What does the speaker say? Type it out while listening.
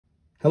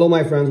Hello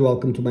my friends,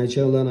 welcome to my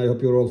channel and I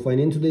hope you're all fine.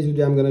 In today's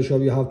video I'm going to show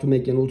you how to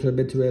make an ultra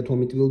battery at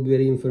home. It will be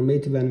very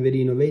informative and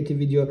very innovative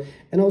video,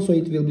 and also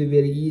it will be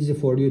very easy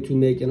for you to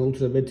make an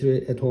ultra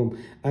battery at home.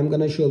 I'm going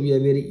to show you a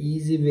very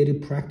easy, very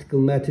practical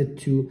method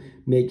to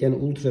make an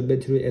ultra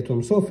battery at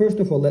home. So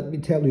first of all, let me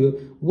tell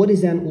you what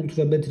is an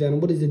ultra battery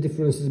and what is the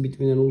differences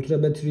between an ultra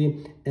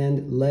battery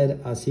and lead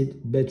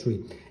acid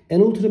battery.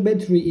 An ultra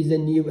battery is a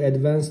new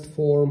advanced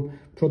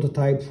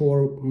prototype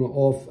form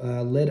of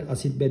lead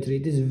acid battery.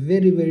 It is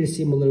very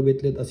similar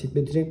with lead acid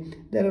battery.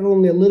 There are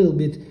only a little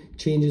bit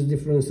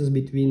differences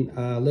between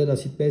lead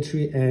acid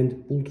battery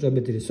and ultra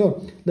battery.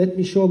 So let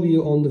me show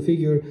you on the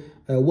figure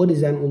what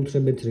is an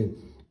ultra battery.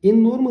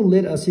 In normal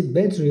lead acid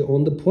battery,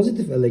 on the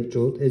positive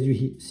electrode, as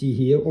you see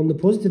here, on the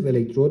positive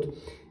electrode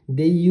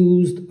they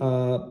used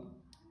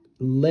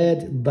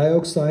lead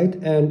dioxide,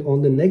 and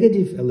on the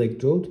negative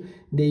electrode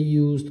they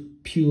used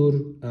pure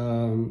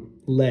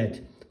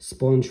lead,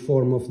 sponge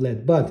form of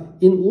lead. But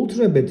in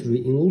ultra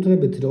battery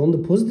on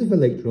the positive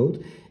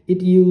electrode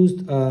it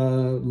used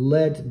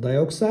lead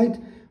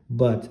dioxide,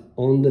 but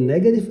on the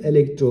negative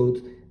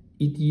electrode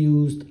it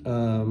used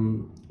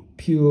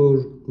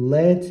pure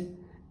lead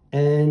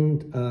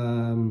and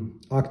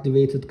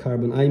activated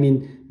carbon. I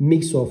mean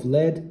mix of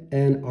lead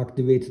and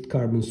activated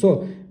carbon.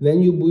 So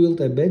when you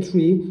build a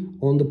battery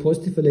on the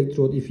positive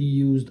electrode, if you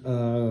used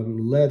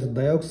lead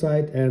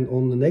dioxide, and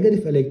on the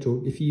negative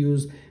electrode if you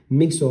use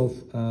mix of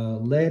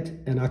lead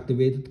and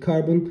activated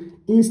carbon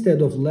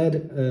instead of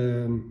lead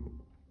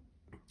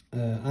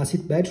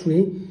acid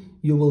battery,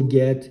 you will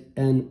get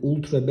an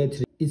ultra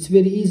battery. It's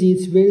very easy,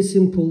 it's very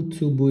simple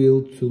to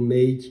build, to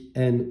make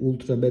an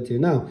ultra battery.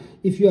 Now,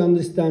 if you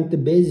understand the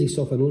basics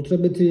of an ultra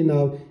battery,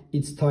 now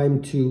it's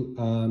time to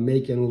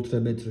make an ultra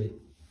battery.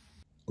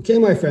 Okay,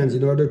 my friends,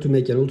 in order to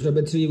make an ultra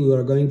battery, we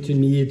are going to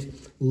need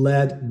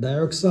lead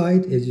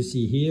dioxide, as you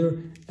see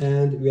here,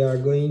 and we are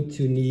going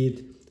to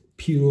need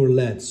pure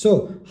lead.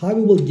 So, how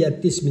we will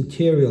get this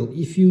material?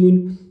 If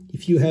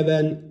you have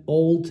an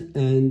old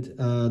and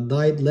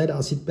dyed lead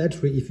acid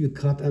battery, if you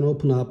cut and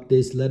open up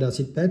this lead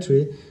acid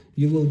battery,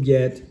 you will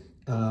get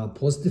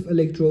positive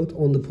electrode.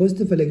 On the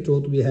positive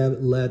electrode we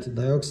have lead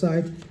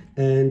dioxide,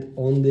 and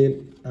on the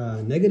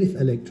negative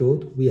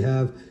electrode we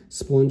have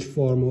sponge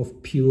form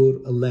of pure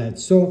lead.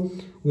 So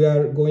we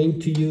are going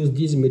to use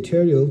this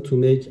material to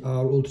make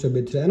our ultra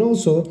battery, and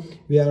also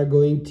we are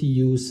going to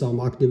use some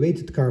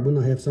activated carbon.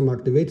 I have some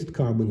activated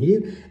carbon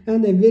here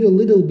and a very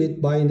little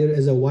bit binder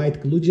as a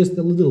white glue, just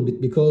a little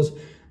bit, because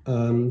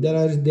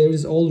there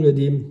is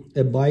already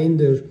a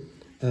binder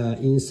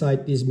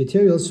inside this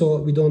material, so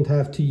we don't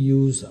have to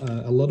use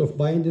a lot of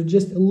binder,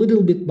 just a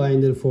little bit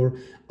binder for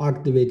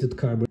activated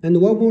carbon.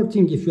 And one more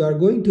thing, if you are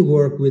going to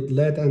work with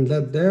lead and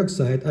lead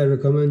dioxide, I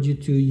recommend you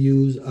to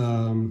use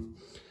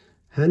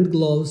hand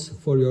gloves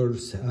for your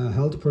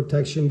health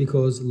protection,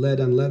 because lead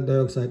and lead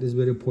dioxide is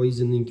very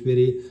poisoning,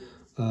 very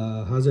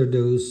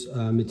hazardous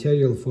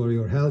material for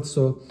your health.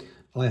 So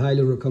I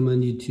highly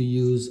recommend you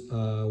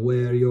to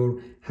wear your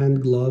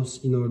hand gloves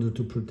in order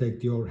to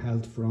protect your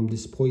health from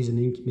this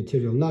poisoning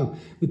material. Now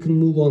we can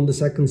move on the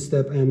second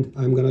step, and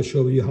I'm gonna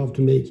show you how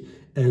to make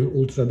an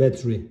ultra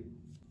battery.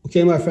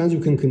 Okay, my friends,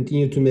 we can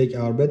continue to make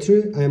our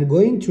battery. I am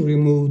going to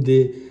remove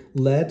the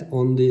lead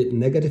on the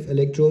negative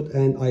electrode,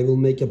 and I will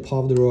make a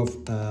powder of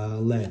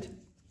lead.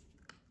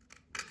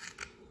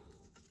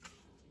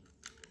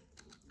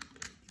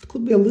 It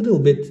could be a little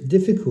bit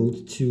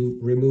difficult to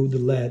remove the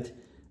lead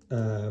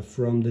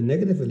from the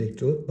negative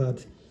electrode,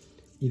 but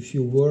if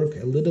you work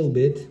a little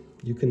bit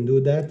you can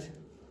do that.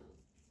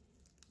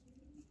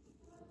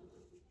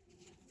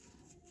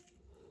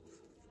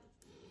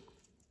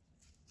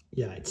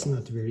 Yeah, it's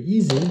not very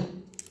easy.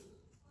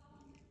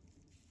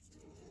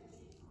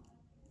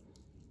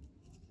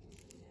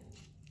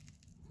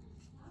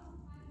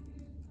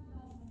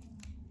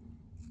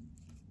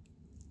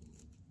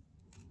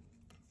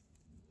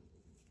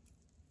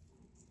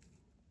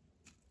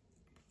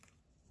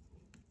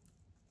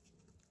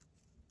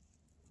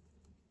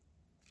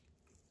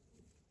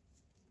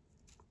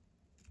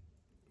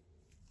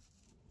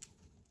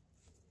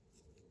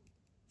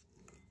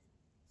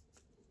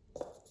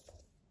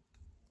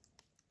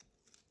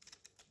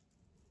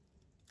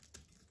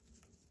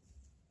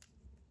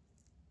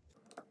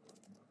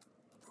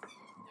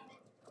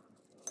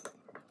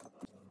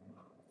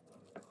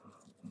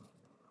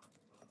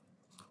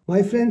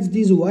 My friends,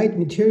 this white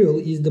material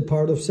is the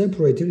part of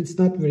separator. It's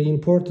not very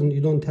important. You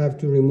don't have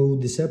to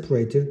remove the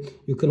separator.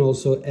 You can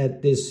also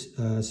add this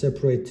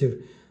separator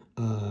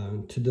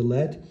to the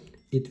lead.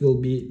 It will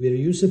be very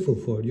useful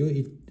for you.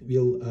 It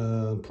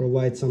will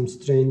provide some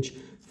strength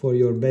for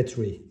your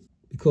battery,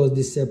 because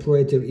this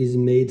separator is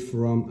made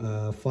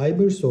from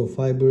fiber. So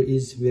fiber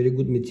is very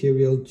good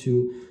material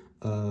to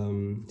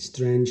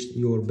strengthen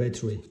your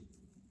battery.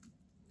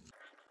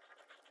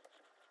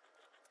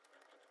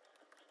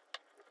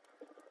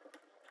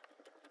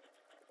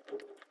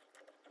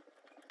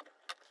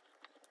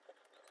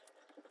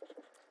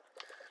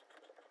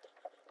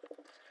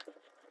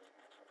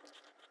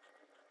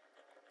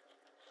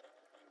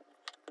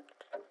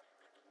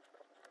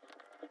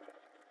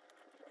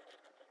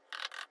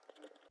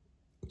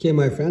 Okay,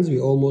 my friends, we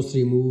almost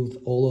removed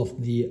all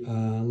of the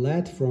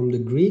lead from the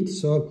grid.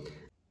 So,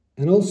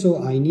 and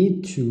also I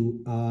need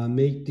to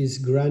make these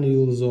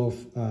granules of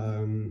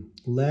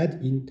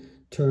lead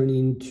turn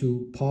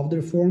into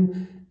powder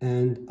form.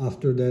 And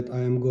after that,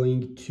 I am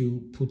going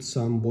to put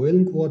some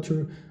boiling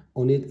water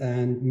on it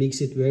and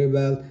mix it very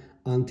well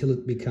until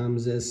it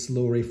becomes a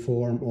slurry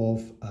form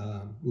of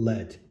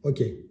lead.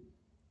 Okay.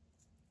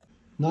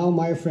 Now,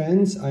 my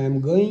friends, I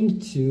am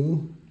going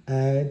to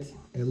add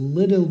a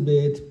little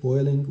bit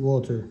boiling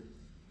water,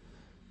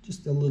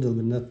 just a little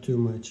bit, not too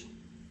much.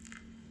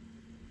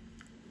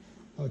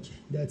 Okay,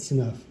 that's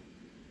enough.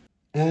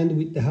 And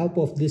with the help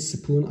of this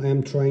spoon, I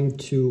am trying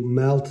to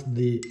melt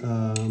the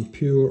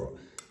pure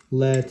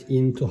lead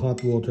into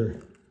hot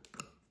water.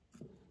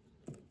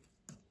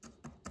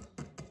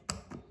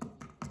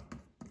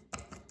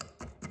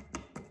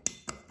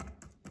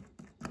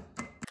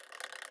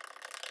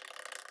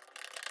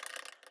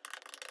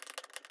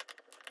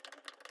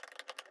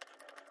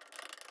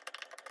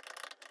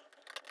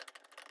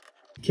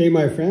 Okay,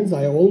 my friends,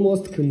 I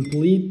almost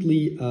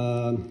completely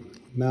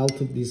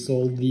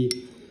dissolved the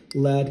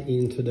lead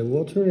into the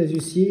water. As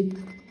you see,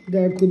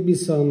 there could be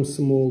some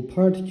small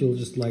particles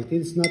just like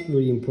this. It's not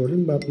very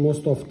important, but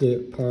most of the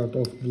part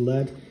of the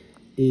lead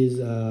is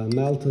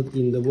melted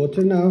in the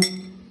water. Now,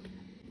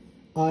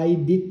 I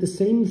did the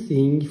same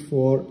thing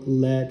for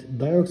lead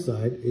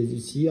dioxide. As you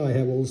see, I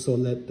have also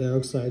lead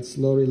dioxide,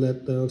 slurry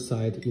lead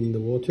dioxide in the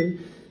water.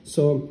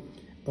 So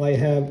I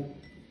have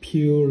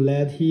pure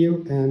lead here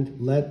and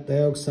lead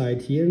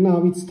dioxide here.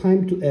 Now it's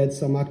time to add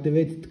some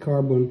activated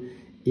carbon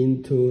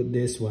into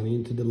this one,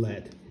 into the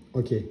lead.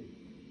 Okay.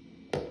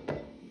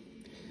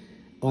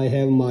 I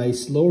have my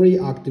slurry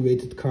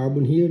activated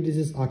carbon here. This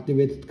is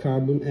activated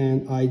carbon,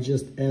 and I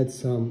just add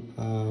some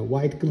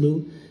white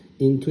glue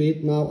into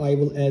it. Now I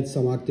will add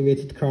some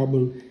activated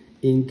carbon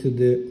into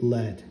the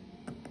lead.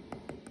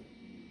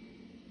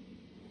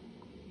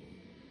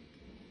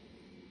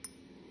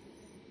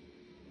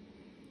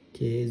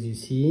 Okay, as you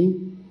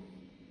see,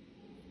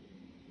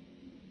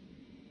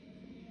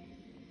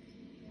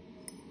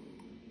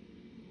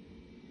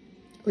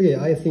 okay,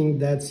 I think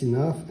that's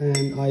enough,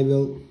 and I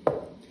will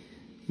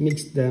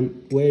mix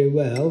them very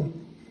well.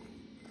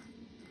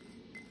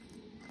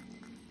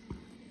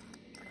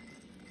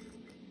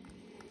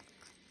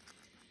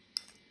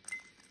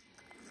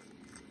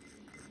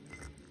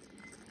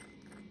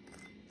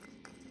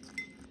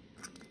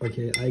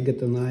 Okay, I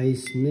get a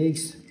nice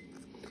mix,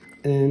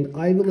 and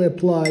I will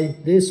apply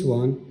this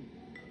one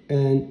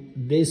and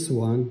this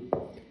one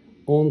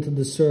onto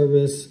the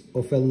surface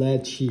of a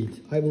lead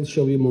sheet. I will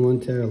show you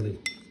momentarily.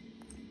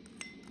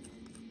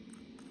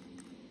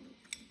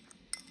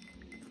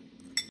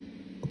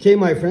 Okay,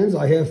 my friends,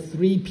 I have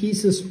 3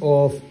 pieces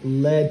of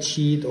lead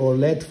sheet or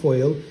lead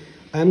foil.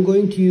 I'm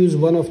going to use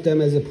one of them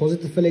as a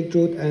positive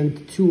electrode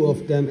and 2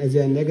 of them as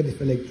a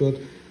negative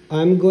electrode.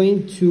 I'm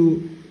going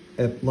to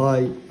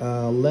apply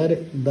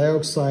lead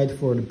dioxide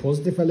for the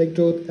positive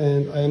electrode,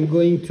 and I am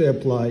going to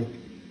apply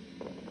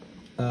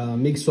a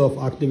mix of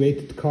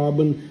activated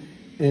carbon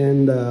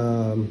and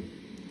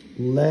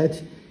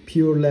lead,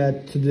 pure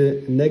lead, to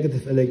the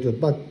negative electrode.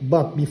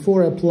 But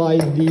before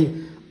applying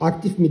the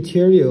active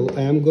material,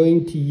 I am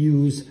going to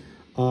use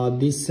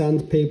this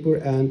sandpaper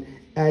and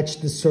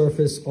etch the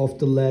surface of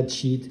the lead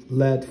sheet,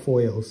 lead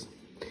foils.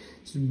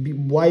 So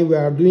why we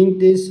are doing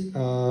this?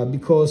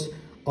 Because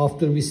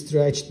after we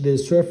stretch the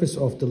surface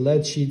of the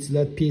lead sheets,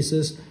 lead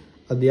pieces,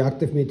 the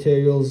active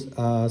materials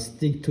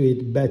stick to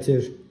it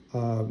better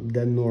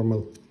than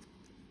normal.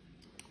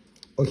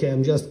 Okay,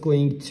 I'm just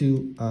going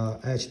to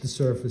etch the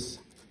surface.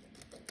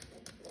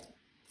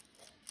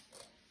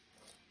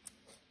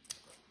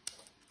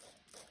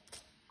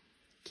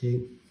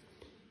 Okay,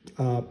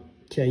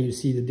 can you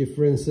see the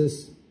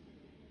differences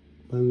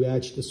when we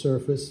etch the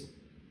surface?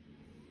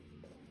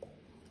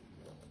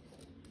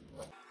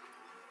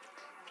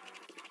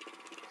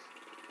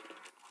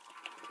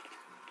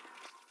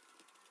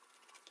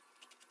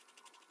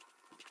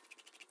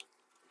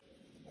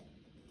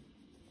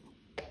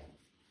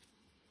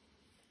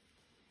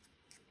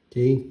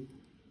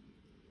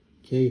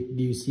 Okay,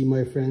 do you see,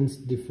 my friends,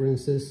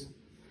 differences?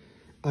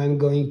 I'm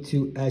going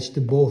to etch the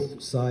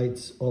both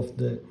sides of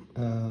the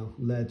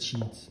lead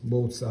sheets,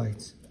 both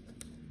sides.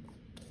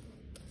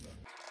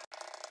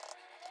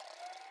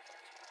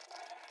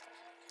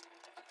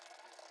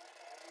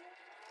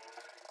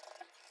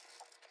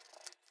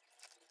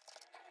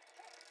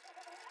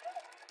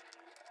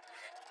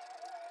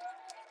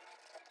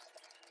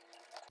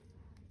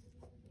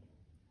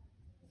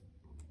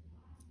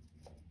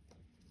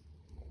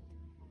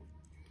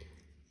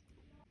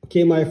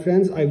 Okay, my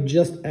friends, I've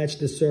just etched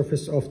the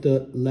surface of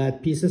the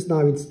lead pieces.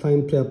 Now it's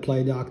time to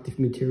apply the active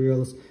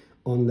materials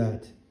on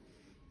that.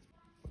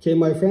 Okay,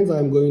 my friends,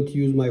 I'm going to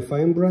use my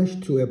fine brush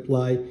to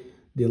apply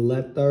the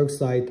lead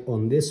dioxide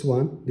on this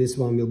one. This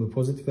one will be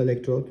positive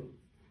electrode.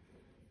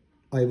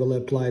 I will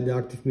apply the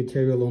active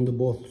material on the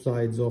both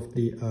sides of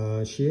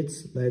the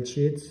sheets, lead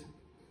sheets,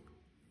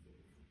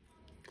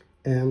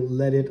 and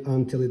let it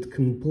until it's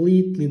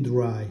completely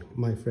dry,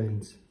 my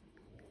friends.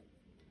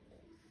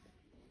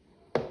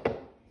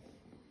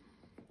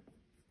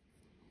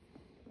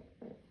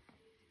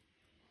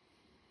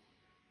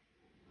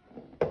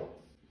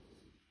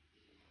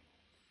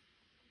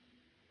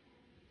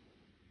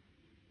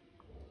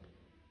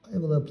 I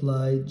will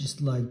apply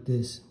just like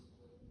this.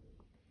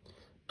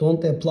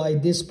 Don't apply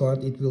this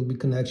part, it will be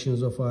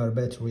connections of our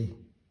battery.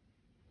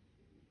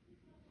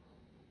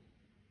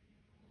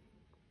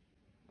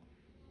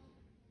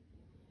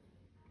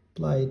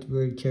 Apply it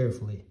very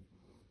carefully.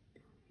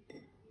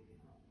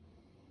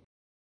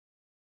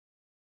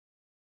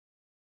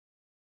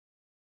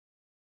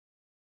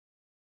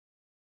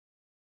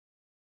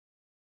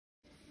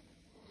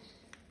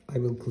 I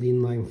will clean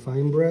my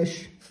fine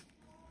brush.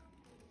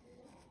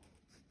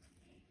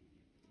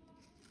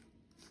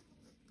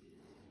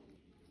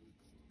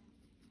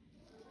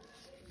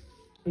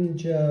 And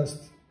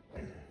just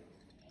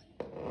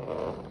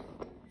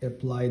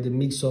apply the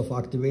mix of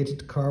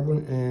activated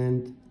carbon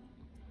and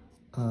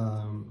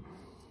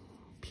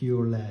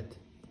pure lead.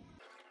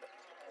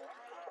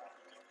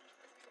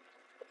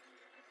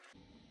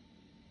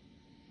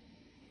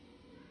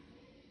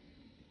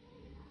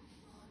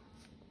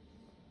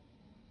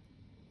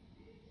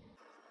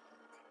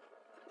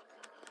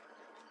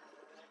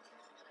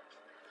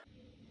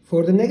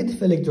 For the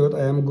negative electrode,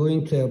 I am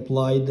going to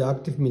apply the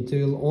active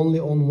material only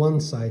on one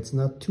side,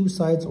 not two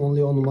sides,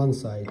 only on one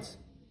side.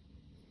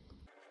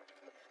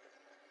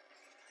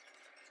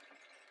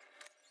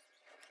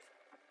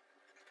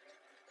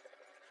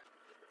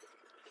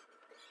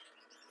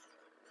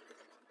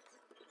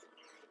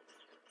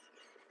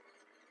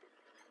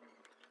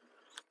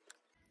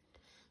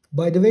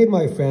 By the way,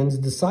 my friends,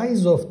 the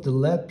size of the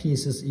lead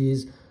pieces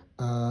is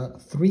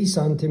 3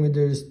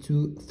 centimeters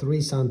to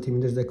 3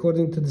 centimeters.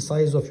 According to the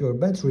size of your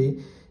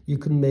battery, you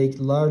can make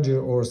larger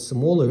or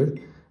smaller.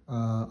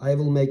 I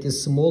will make a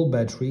small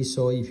battery,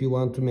 so if you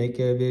want to make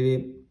a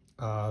very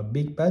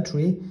big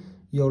battery,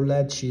 your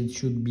lead sheet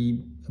should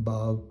be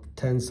about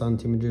 10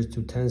 centimeters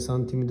to 10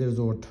 centimeters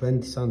or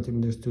 20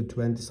 centimeters to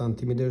 20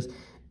 centimeters.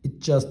 It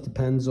just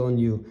depends on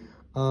you.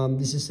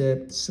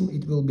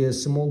 It will be a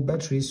small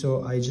battery,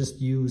 so I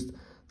just used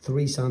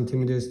 3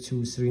 centimeters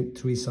to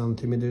 3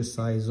 centimeters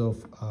size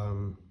of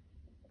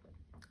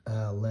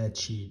lead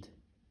sheet.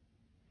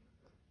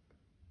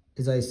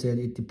 As I said,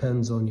 it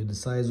depends on you. The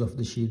size of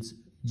the sheets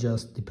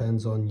just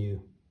depends on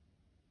you.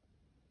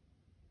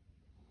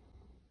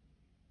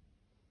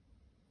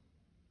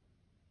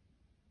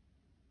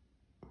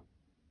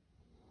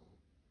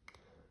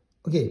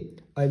 Okay,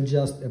 I've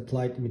just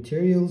applied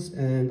materials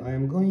and I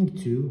am going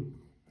to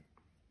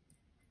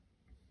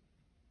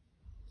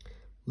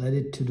let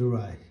it to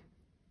dry.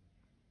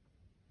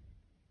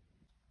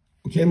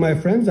 Okay, my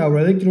friends, our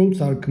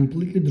electrodes are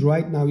completely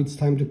dried. Now it's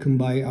time to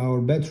combine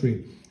our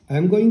battery.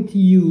 I'm going to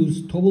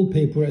use towel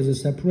paper as a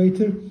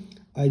separator.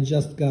 I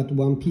just got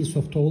one piece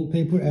of towel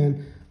paper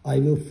and I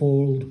will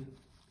fold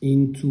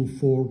into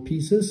 4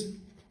 pieces.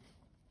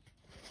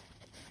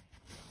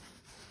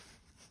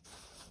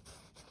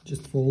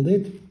 Just fold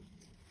it.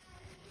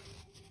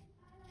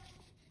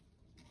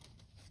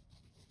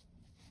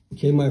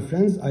 Okay, my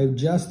friends, I've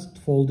just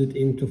folded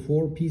into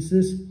 4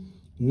 pieces.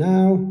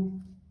 Now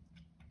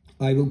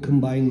I will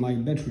combine my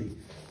battery.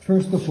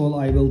 First of all,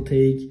 I will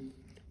take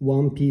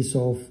one piece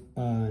of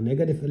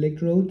negative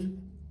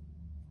electrode.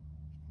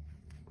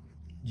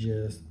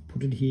 Just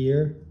put it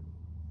here.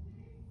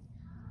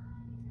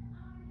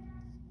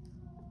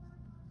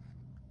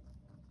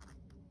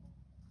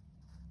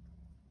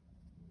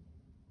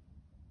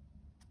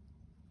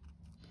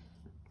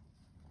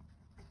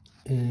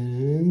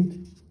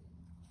 And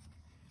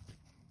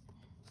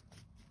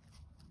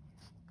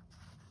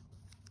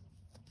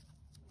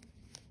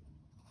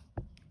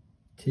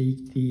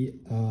take the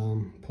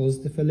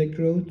positive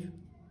electrode.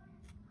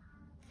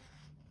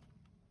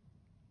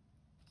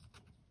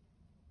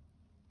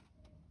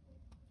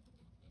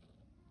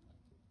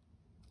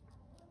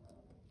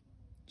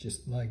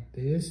 Just like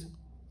this.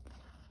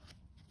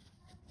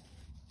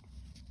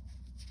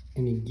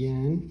 And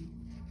again.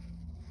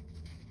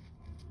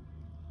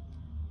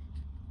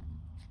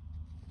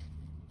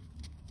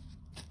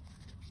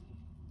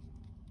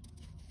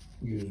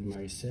 Use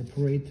my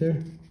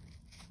separator.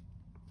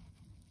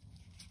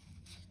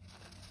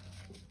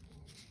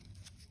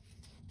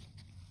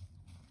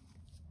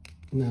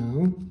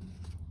 Now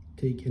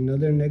take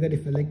another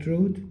negative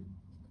electrode.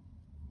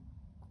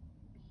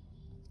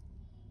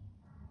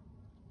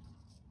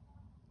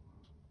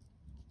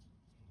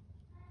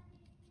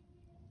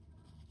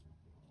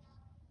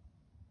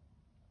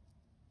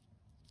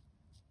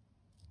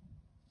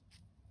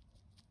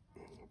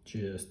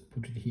 Just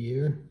put it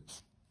here.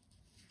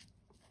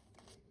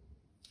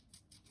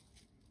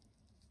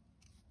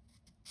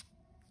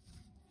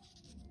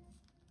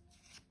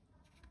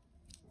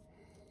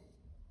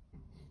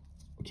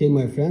 Okay,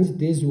 my friends,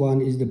 this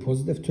one is the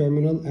positive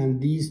terminal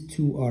and these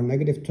 2 are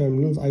negative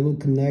terminals. I will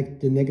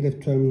connect the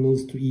negative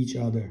terminals to each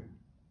other.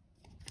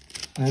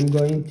 I'm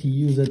going to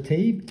use a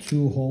tape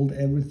to hold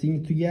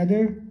everything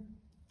together.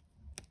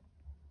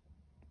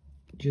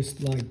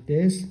 Just like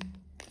this.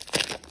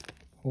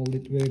 Hold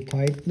it very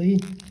tightly.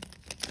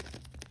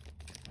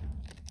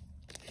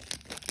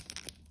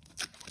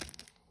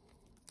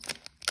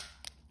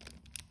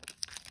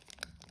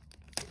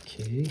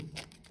 Okay.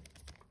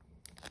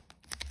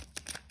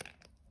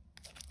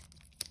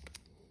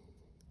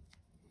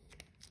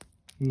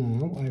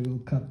 Now I will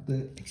cut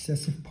the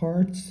excessive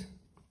parts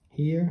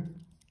here.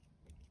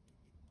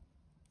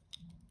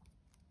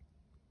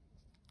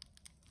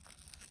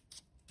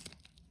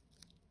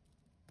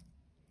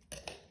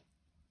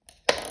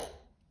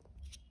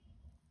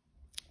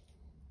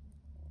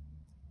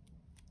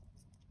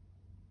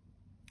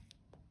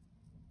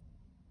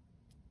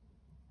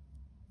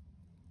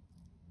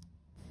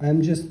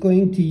 I'm just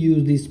going to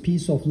use this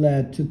piece of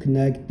lead to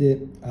connect the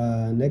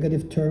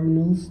negative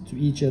terminals to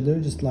each other,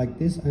 just like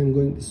this. I'm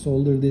going to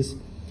solder this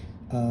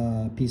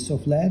piece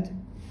of lead.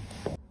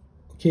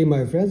 Okay,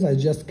 my friends, I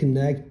just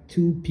connect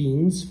two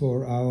pins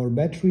for our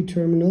battery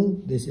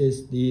terminal. This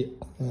is the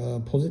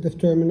positive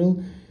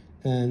terminal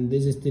and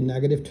this is the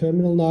negative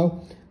terminal.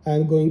 Now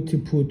I'm going to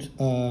put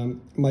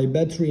my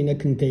battery in a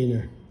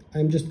container.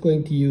 I'm just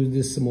going to use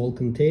this small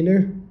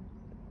container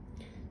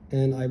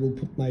and I will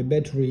put my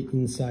battery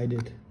inside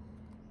it.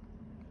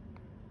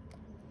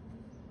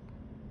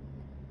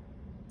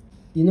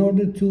 In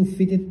order to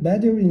fit it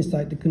better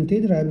inside the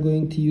container, I'm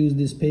going to use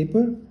this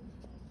paper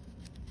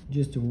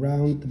just to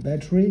round the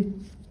battery.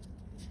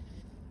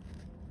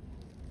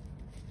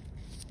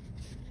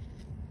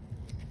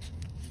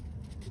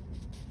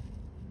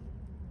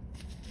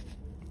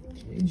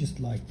 Okay,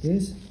 just like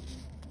this.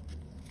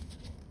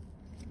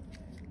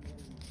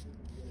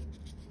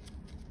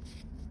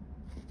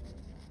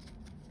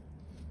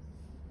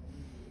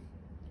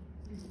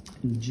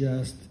 And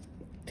just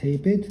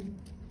tape it.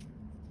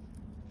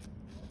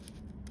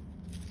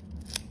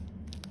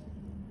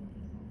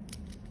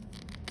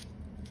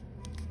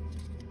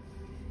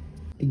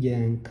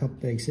 Again,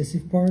 cut the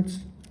excessive parts.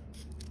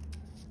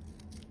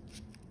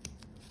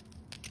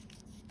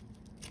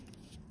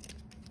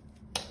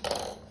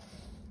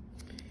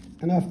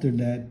 And after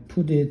that,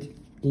 put it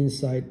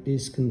inside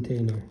this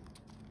container.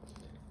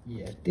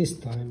 Yeah, this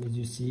time, as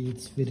you see,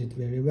 it's fitted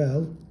very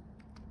well.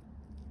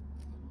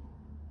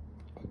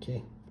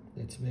 Okay,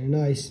 that's very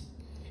nice.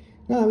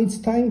 Now it's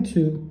time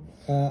to,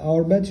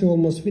 our battery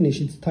almost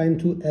finished. It's time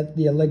to add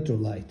the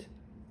electrolyte.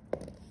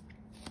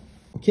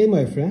 Okay,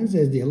 my friends,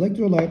 as the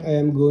electrolyte, I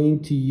am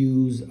going to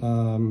use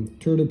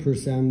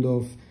 30%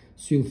 of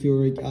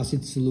sulfuric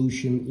acid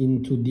solution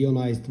into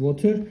deionized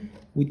water.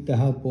 With the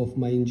help of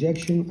my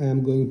injection, I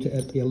am going to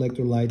add the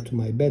electrolyte to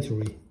my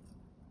battery.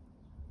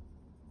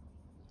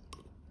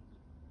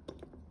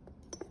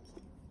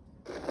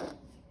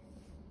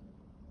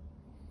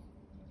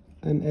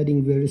 I'm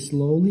adding very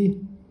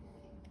slowly.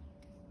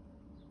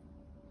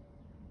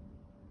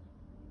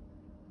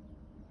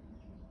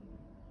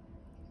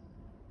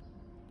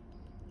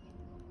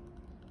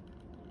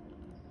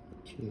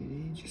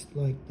 Okay, just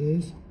like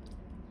this.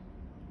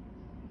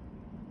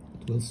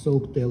 It will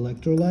soak the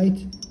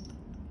electrolyte.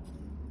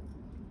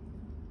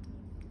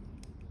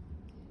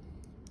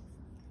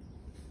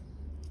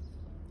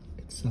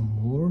 Add some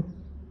more.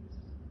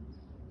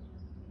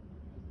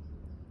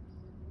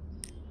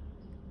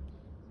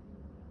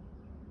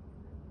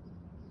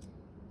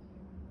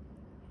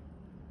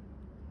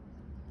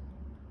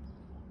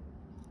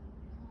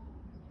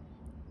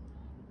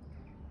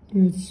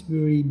 It's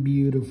very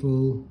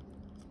beautiful.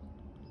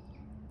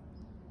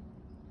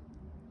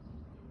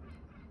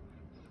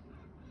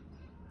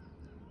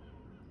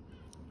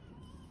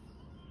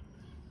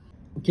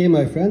 Okay,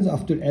 my friends,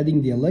 after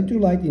adding the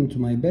electrolyte into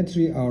my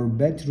battery, our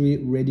battery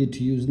ready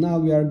to use. Now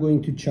we are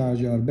going to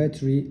charge our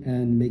battery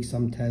and make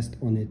some test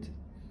on it.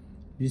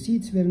 You see,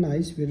 it's very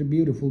nice, very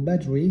beautiful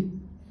battery.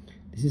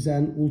 This is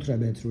an ultra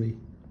battery.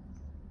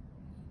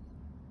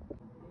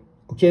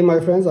 Okay,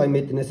 my friends, I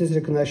made the necessary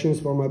connections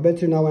for my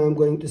battery. Now I am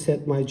going to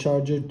set my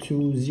charger to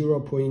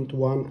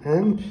 0.1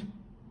 amp.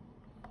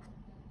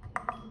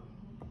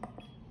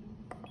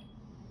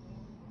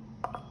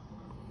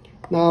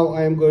 Now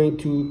I am going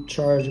to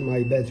charge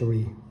my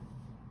battery.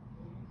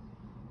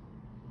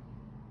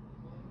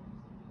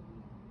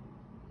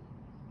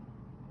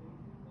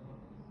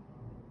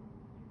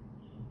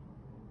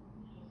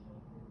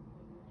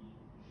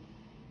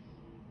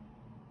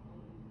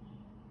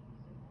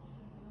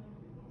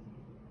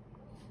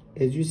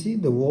 As you see,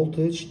 the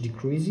voltage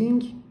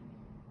decreasing.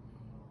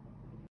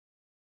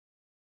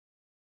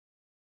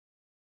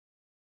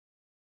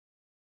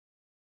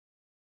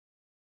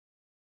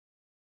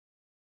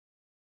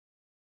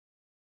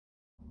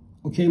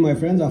 Okay, my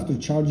friends, after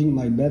charging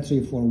my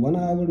battery for 1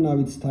 hour, now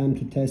it's time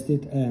to test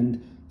it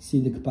and see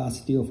the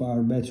capacity of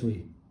our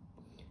battery.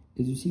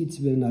 As you see, it's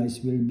very nice,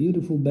 very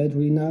beautiful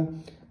battery. Now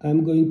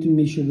I'm going to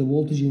measure the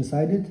voltage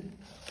inside it,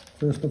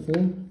 first of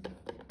all.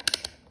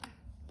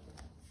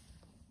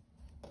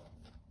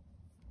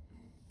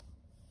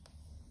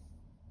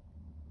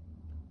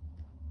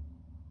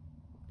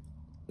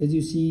 As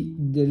you see,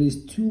 there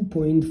is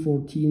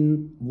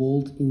 2.14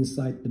 volt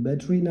inside the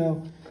battery.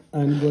 Now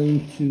I'm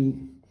going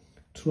to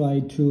try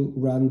to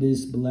run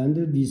this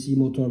blender DC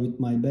motor with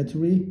my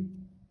battery.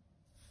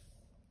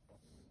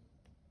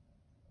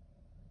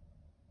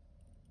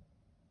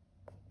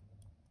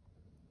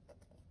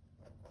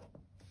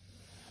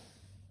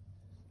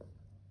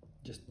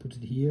 Just put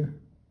it here.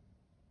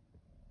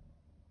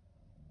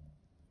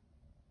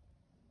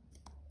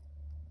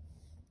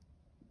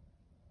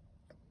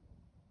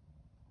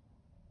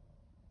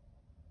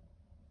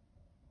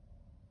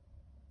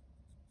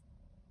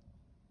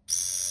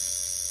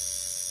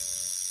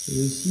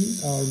 You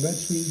see our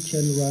battery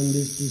can run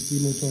this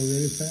DC motor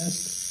very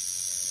fast.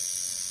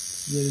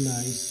 Very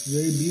nice,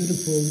 very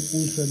beautiful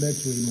ultra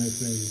battery, my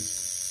friends.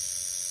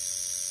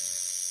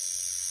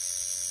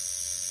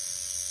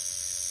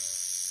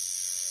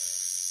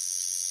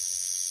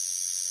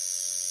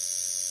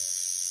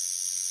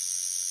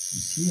 You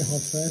see how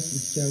fast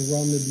it can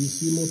run the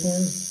DC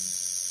motor?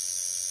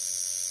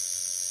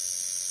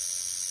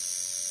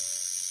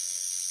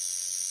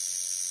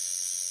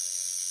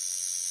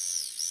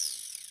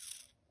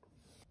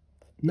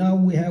 Now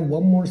we have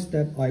one more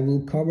step. I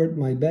will cover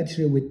my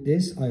battery with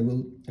this. I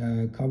will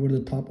cover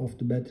the top of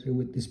the battery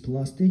with this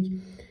plastic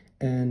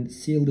and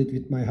seal it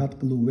with my hot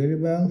glue very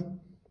well.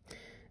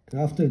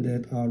 And after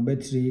that, our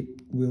battery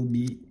will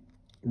be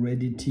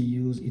ready to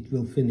use. It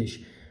will finish.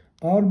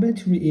 Our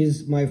battery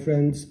is, my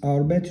friends,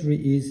 our battery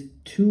is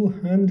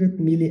 200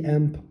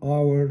 milliamp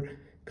hour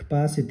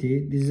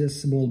capacity. This is a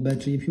small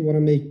battery. If you want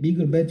to make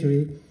bigger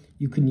battery,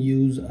 you can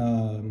use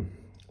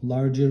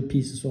larger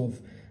pieces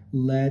of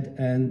lead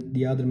and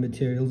the other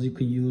materials you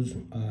can use.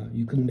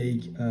 You can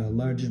make a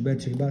larger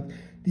battery, but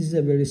this is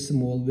a very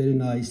small, very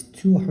nice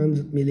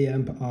 200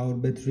 milliamp hour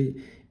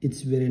battery.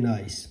 It's very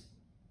nice.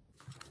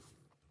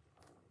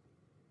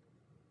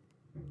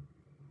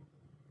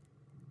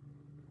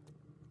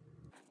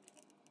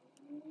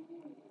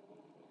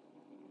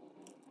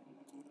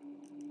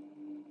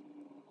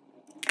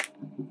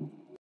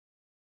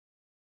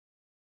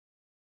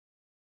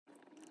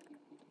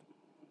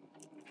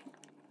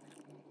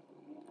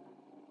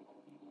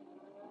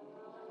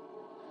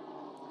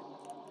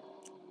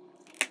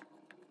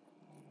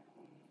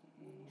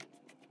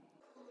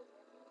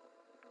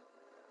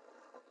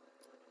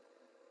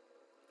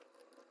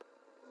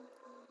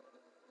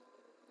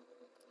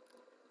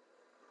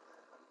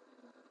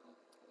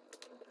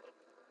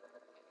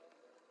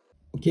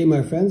 Okay,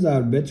 my friends,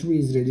 our battery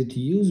is ready to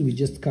use. We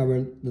just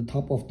covered the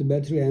top of the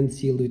battery and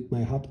sealed with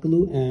my hot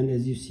glue, and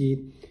as you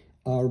see,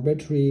 our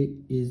battery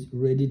is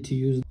ready to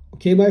use.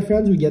 Okay, my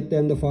friends, we get the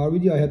end of our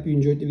video. I hope you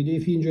enjoyed the video.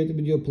 If you enjoyed the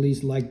video,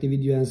 please like the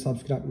video and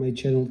subscribe to my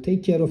channel.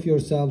 Take care of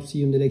yourself. See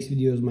you in the next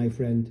videos, my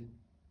friend.